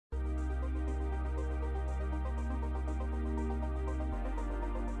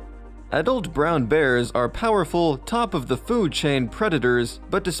Adult brown bears are powerful, top-of-the-food-chain predators,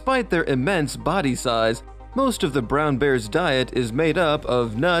 but despite their immense body size, most of the brown bear's diet is made up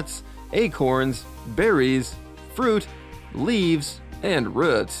of nuts, acorns, berries, fruit, leaves, and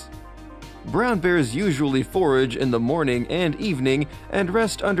roots. Brown bears usually forage in the morning and evening and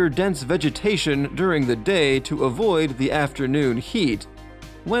rest under dense vegetation during the day to avoid the afternoon heat.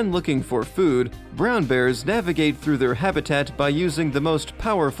 When looking for food, brown bears navigate through their habitat by using the most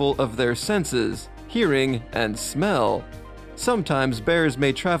powerful of their senses, hearing and smell. Sometimes bears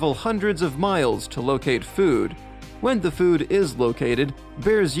may travel hundreds of miles to locate food. When the food is located,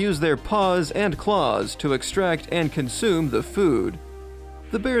 bears use their paws and claws to extract and consume the food.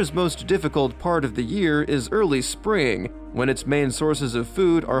 The bear's most difficult part of the year is early spring, when its main sources of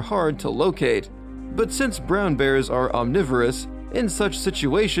food are hard to locate. But since brown bears are omnivorous, in such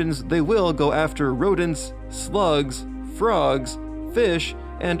situations they will go after rodents, slugs, frogs, fish,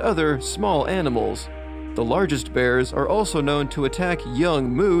 and other small animals. The largest bears are also known to attack young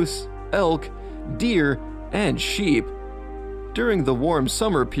moose, elk, deer, and sheep. During the warm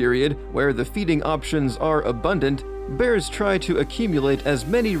summer period, where the feeding options are abundant, bears try to accumulate as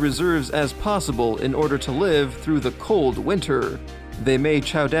many reserves as possible in order to live through the cold winter. They may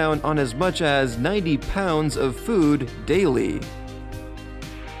chow down on as much as 90 pounds of food daily.